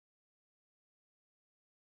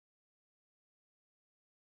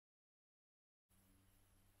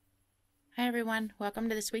Hi everyone, welcome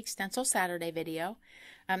to this week's Stencil Saturday video.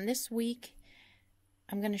 This week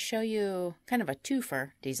I'm going to show you kind of a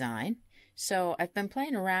twofer design. So I've been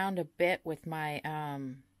playing around a bit with my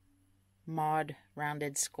mod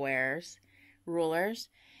rounded squares rulers,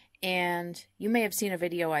 and you may have seen a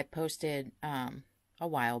video I posted a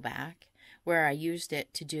while back where I used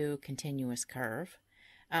it to do continuous curve.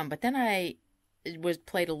 But then I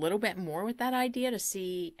played a little bit more with that idea to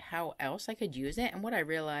see how else I could use it, and what I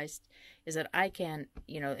realized is that I can,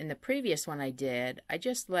 in the previous one I did, I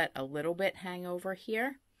just let a little bit hang over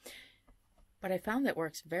here, but I found that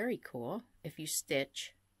works very cool if you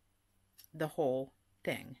stitch the whole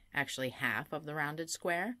thing, actually half of the rounded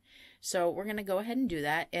square. So we're going to go ahead and do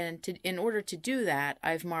that, and in order to do that,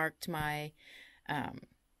 I've marked my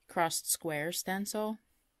Crossed Squares stencil.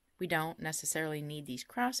 We don't necessarily need these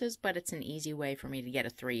crosses, but it's an easy way for me to get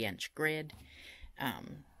a 3-inch grid.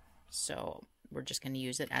 So we're just going to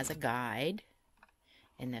use it as a guide,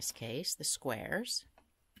 in this case, the squares.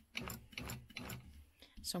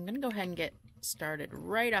 So I'm going to go ahead and get started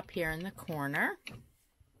right up here in the corner.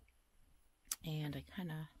 And I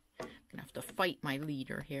kind of going to have to fight my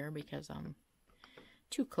leader here because I'm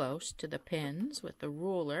too close to the pins with the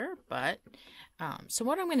ruler. But so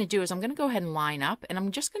what I'm going to do is I'm going to go ahead and line up, and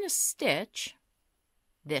I'm just going to stitch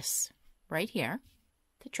this right here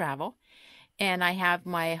to travel, and I have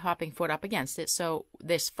my hopping foot up against it. So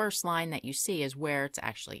this first line that you see is where it's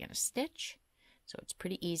actually going to stitch, so it's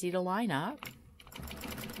pretty easy to line up.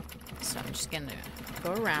 So I'm just going to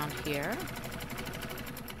go around here.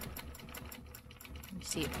 You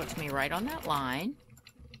see it puts me right on that line.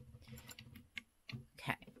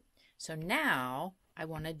 Okay, so now I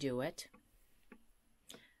want to do it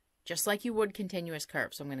just like you would continuous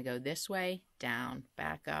curve. So I'm going to go this way, down,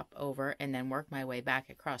 back up, over, and then work my way back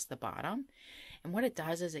across the bottom. And what it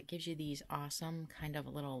does is it gives you these awesome kind of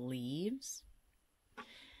little leaves.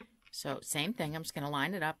 So same thing, I'm just going to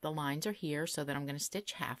line it up. The lines are here, so that I'm going to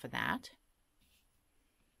stitch half of that.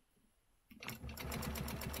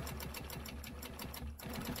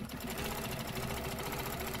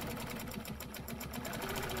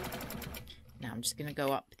 Now I'm just going to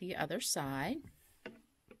go up the other side.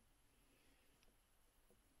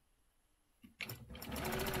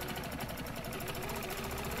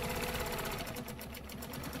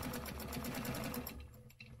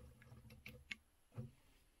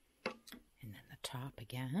 And then the top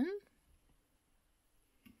again.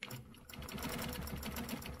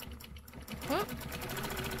 Whoop.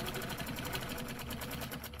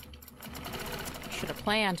 Should have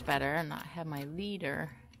planned better and not have my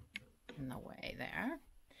leader in the way there.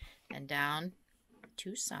 And down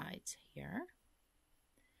two sides here.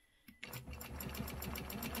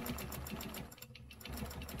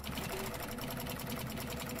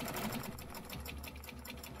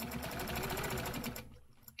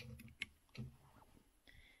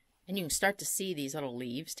 And you can start to see these little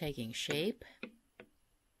leaves taking shape.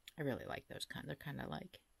 I really like those kind. They're kind of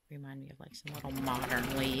like, remind me of like some little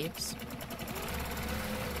modern leaves.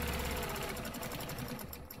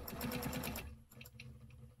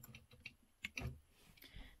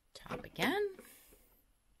 Top again.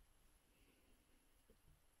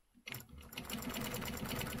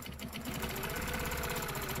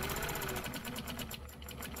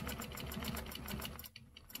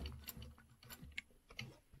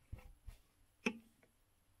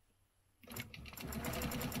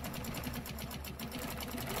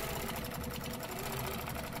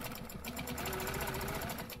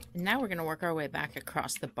 Now we're going to work our way back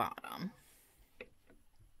across the bottom.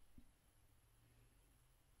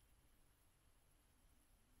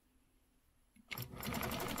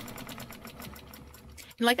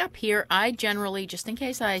 And like up here, I generally, just in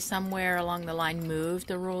case I somewhere along the line move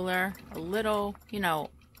the ruler a little,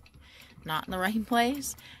 not in the right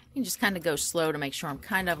place, you can just kind of go slow to make sure I'm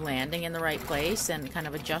kind of landing in the right place, and kind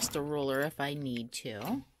of adjust the ruler if I need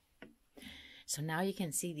to. So now you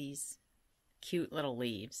can see these cute little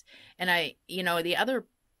leaves. And the other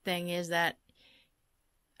thing is that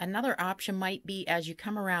another option might be, as you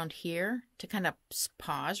come around here, to kind of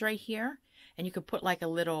pause right here, and you could put like a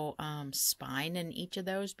little spine in each of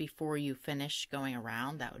those before you finish going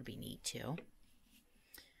around. That would be neat too.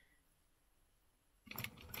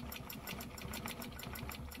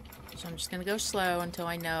 So I'm just going to go slow until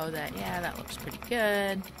I know that, yeah, that looks pretty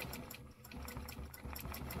good.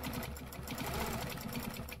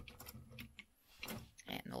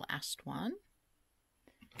 Last one.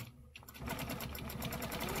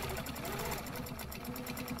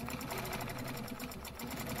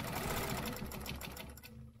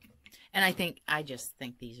 And I just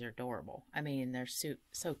think these are adorable. I mean, they're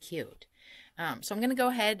so cute. So I'm going to go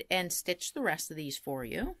ahead and stitch the rest of these for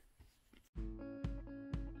you.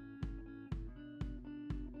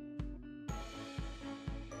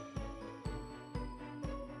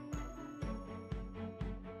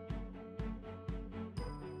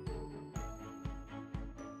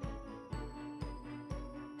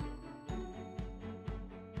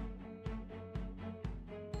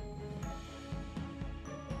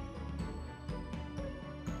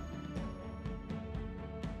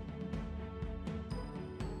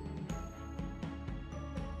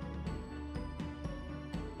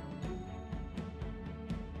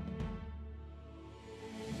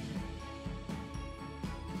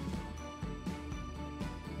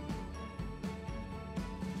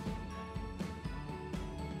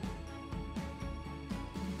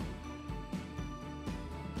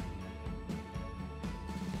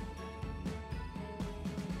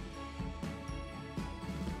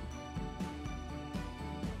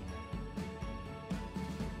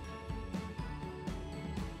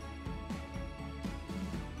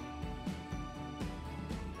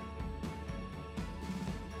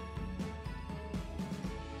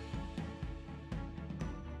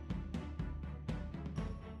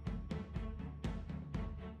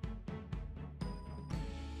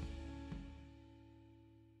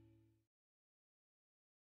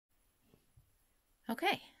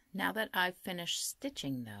 Okay, now that I've finished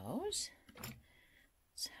stitching those,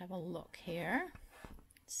 let's have a look here.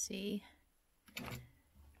 Let's see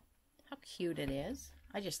how cute it is.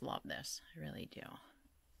 I just love this. I really do.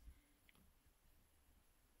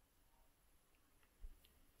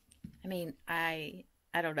 I mean, I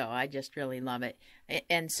don't know. I just really love it.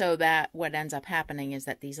 And so that what ends up happening is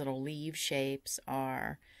that these little leaf shapes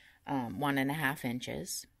are 1.5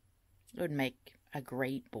 inches. It would make a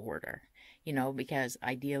great border, you know, because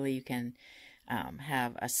ideally you can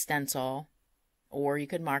have a stencil, or you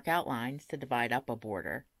could mark out lines to divide up a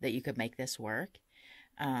border that you could make this work.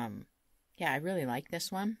 Yeah, I really like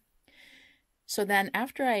this one. So then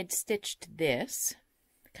after I had stitched this,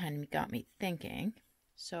 it kind of got me thinking,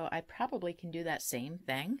 so I probably can do that same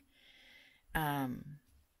thing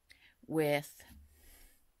with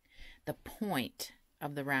the point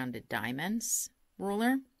of the rounded diamonds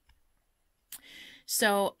ruler.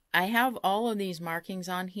 So I have all of these markings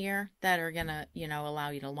on here that are gonna, you know, allow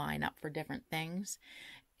you to line up for different things.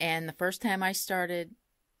 And the first time I started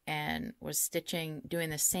and was stitching, doing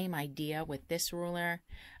the same idea with this ruler,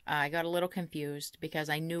 I got a little confused because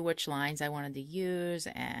I knew which lines I wanted to use,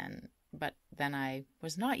 but then I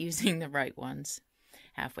was not using the right ones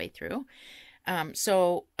halfway through.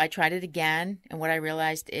 So I tried it again, and what I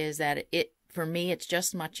realized is that for me, it's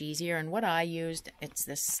just much easier. And what I used, it's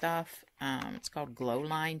this stuff. It's called glow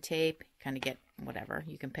line tape. Kind of get whatever.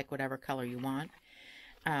 You can pick whatever color you want.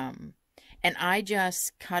 And I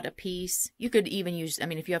just cut a piece. You could even use, I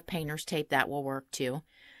mean, if you have painter's tape, that will work too.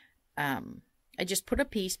 I just put a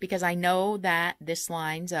piece because I know that this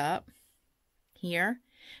lines up here.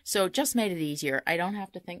 So it just made it easier. I don't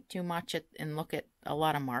have to think too much and look at a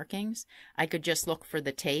lot of markings. I could just look for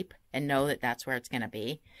the tape and know that that's where it's going to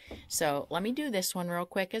be. So let me do this one real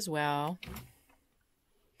quick as well,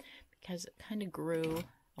 because it kind of grew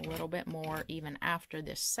a little bit more even after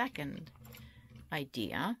this second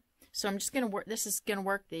idea. So I'm just going to work, this is going to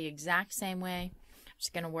work the exact same way. I'm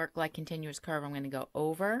just going to work like continuous curve. I'm going to go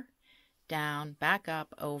over, down, back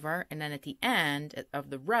up, over, and then at the end of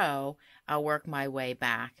the row, I'll work my way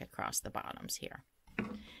back across the bottoms here.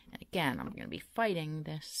 And again, I'm going to be fighting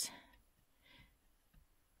this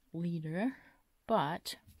leader,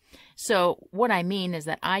 but so what I mean is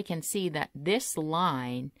that I can see that this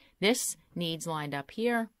line, this needs lined up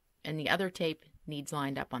here, and the other tape needs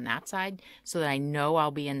lined up on that side, so that I know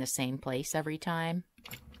I'll be in the same place every time.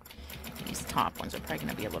 These top ones are probably going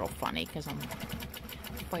to be a little funny because I'm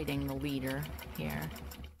fighting the leader here.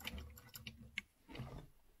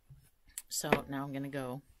 So now I'm going to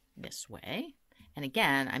go this way. And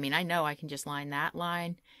again, I mean, I know I can just line that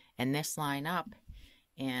line and this line up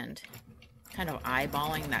and kind of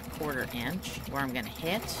eyeballing that 1/4 inch where I'm going to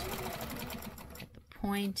hit at the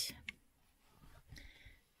point,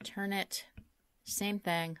 turn it, same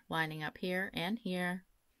thing, lining up here and here,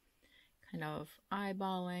 kind of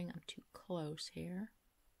eyeballing. I'm too close here.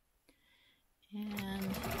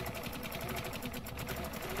 And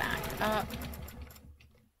back up.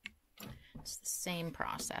 It's the same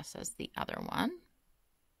process as the other one.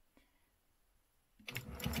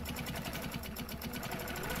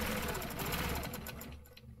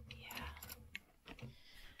 Yeah.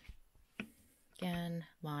 Again,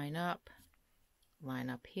 line up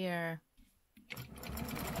here.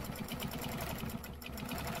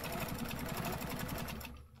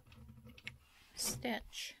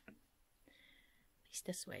 stitch. At least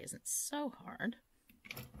this way isn't so hard.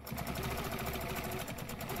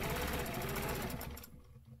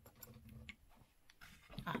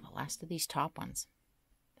 Ah, the last of these top ones.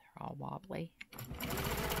 They're all wobbly.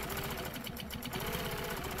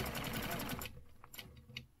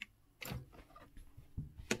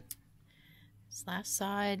 This last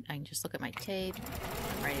side, I can just look at my tape.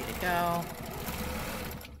 I'm ready to go.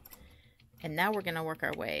 And now we're going to work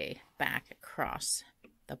our way back across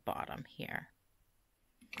the bottom here.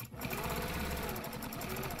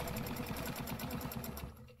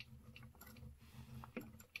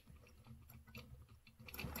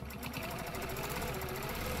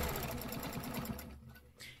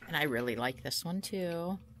 And I really like this one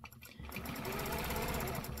too.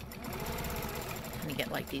 Kind of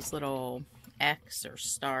get like these little X or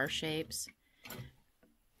star shapes.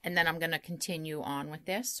 And then I'm going to continue on with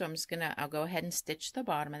this. So I'll go ahead and stitch the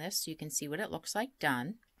bottom of this so you can see what it looks like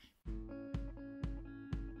done.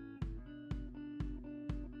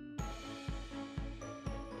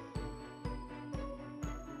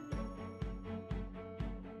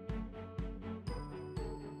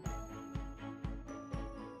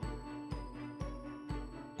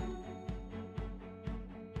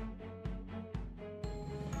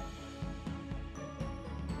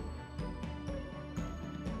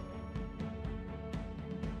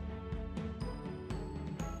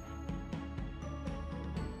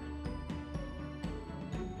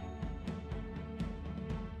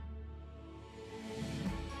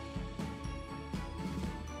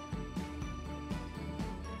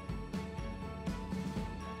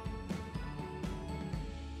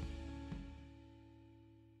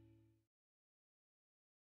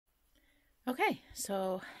 Okay,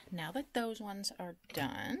 so now that those ones are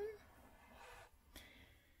done,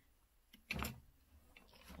 look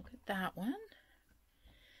at that one.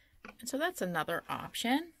 And so that's another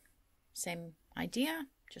option. Same idea,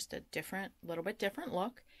 just a little bit different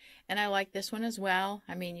look. And I like this one as well.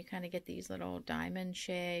 I mean, you kind of get these little diamond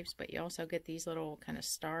shapes, but you also get these little kind of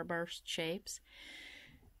starburst shapes.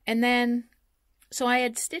 And then, so I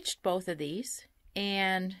had stitched both of these,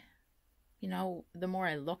 and you know, the more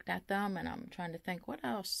I looked at them and I'm trying to think, what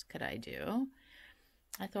else could I do?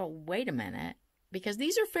 I thought, wait a minute, because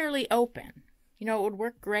these are fairly open. You know, it would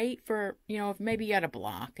work great for, you know, if maybe you had a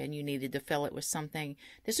block and you needed to fill it with something.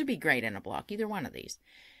 This would be great in a block, either one of these.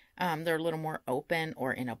 They're a little more open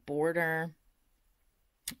or in a border.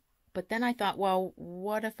 But then I thought, well,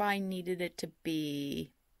 what if I needed it to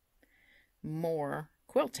be more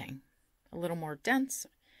quilting, a little more dense?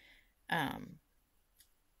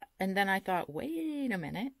 And then I thought, wait a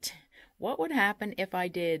minute, what would happen if I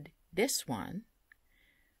did this one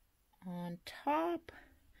on top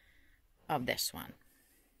of this one?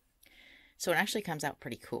 So it actually comes out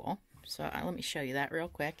pretty cool. So let me show you that real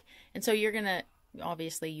quick. And so you're going to,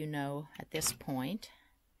 obviously, you know at this point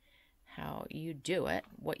how you do it,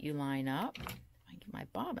 what you line up. I get my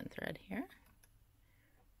bobbin thread here.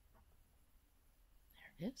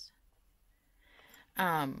 There it is.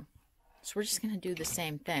 So we're just going to do the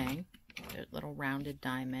same thing. The little rounded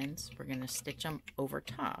diamonds. We're going to stitch them over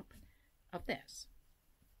top of this.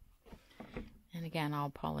 And again, I'll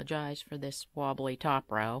apologize for this wobbly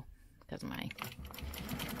top row because my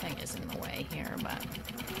thing is in the way here, but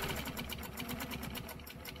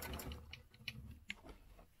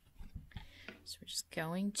so we're just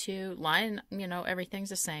going to line, you know, everything's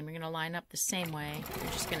the same. You're going to line up the same way.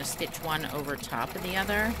 We're just going to stitch one over top of the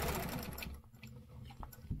other.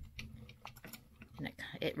 And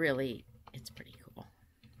it's pretty cool.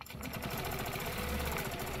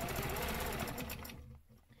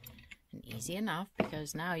 And easy enough,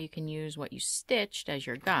 because now you can use what you stitched as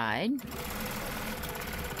your guide.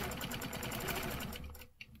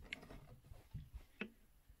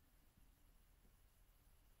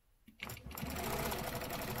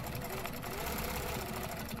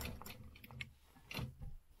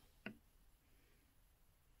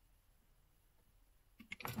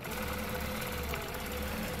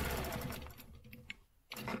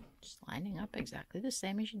 Lining up exactly the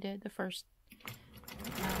same as you did the first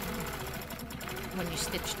when you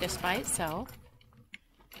stitched this by itself.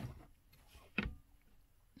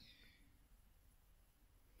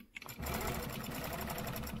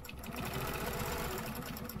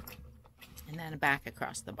 And then back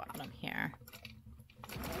across the bottom here.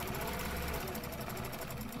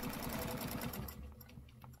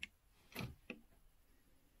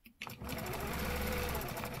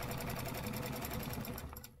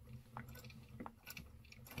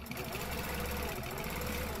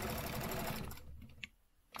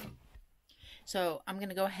 So I'm going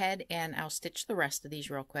to go ahead and I'll stitch the rest of these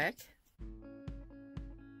real quick.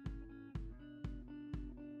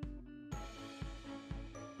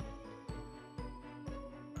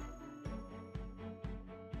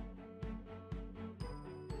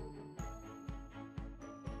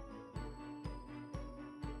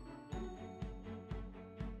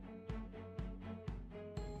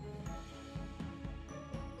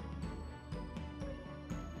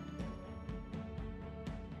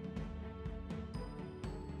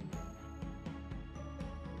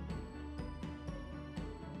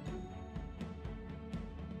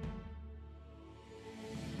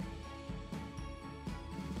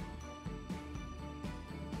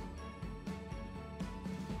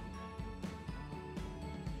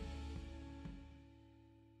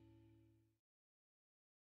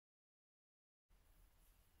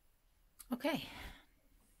 Okay,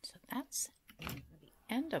 so that's the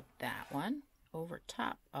end of that one. Over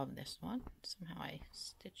top of this one, somehow I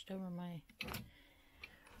stitched over my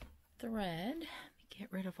thread. Let me get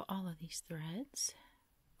rid of all of these threads.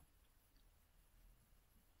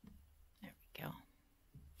 There we go.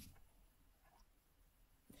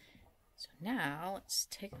 So now let's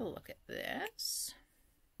take a look at this.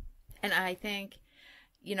 And I think,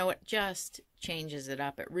 you know, it just changes it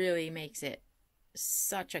up. It really makes it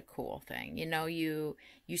such a cool thing. You know, you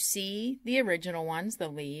see the original ones, the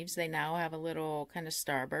leaves, they now have a little kind of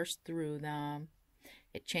starburst through them.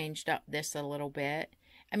 It changed up this a little bit.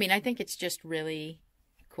 I mean, I think it's just really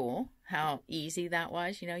cool how easy that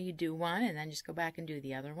was. You know, you do one and then just go back and do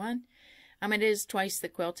the other one. It is twice the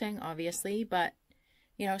quilting, obviously, but,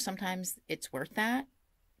 you know, sometimes it's worth that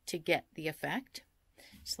to get the effect.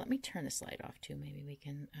 So let me turn this light off too. Maybe we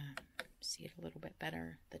can see it a little bit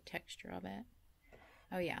better, the texture of it.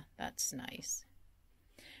 Oh yeah, that's nice.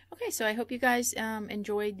 Okay, so I hope you guys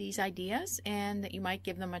enjoyed these ideas and that you might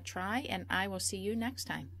give them a try, and I will see you next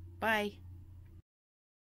time. Bye.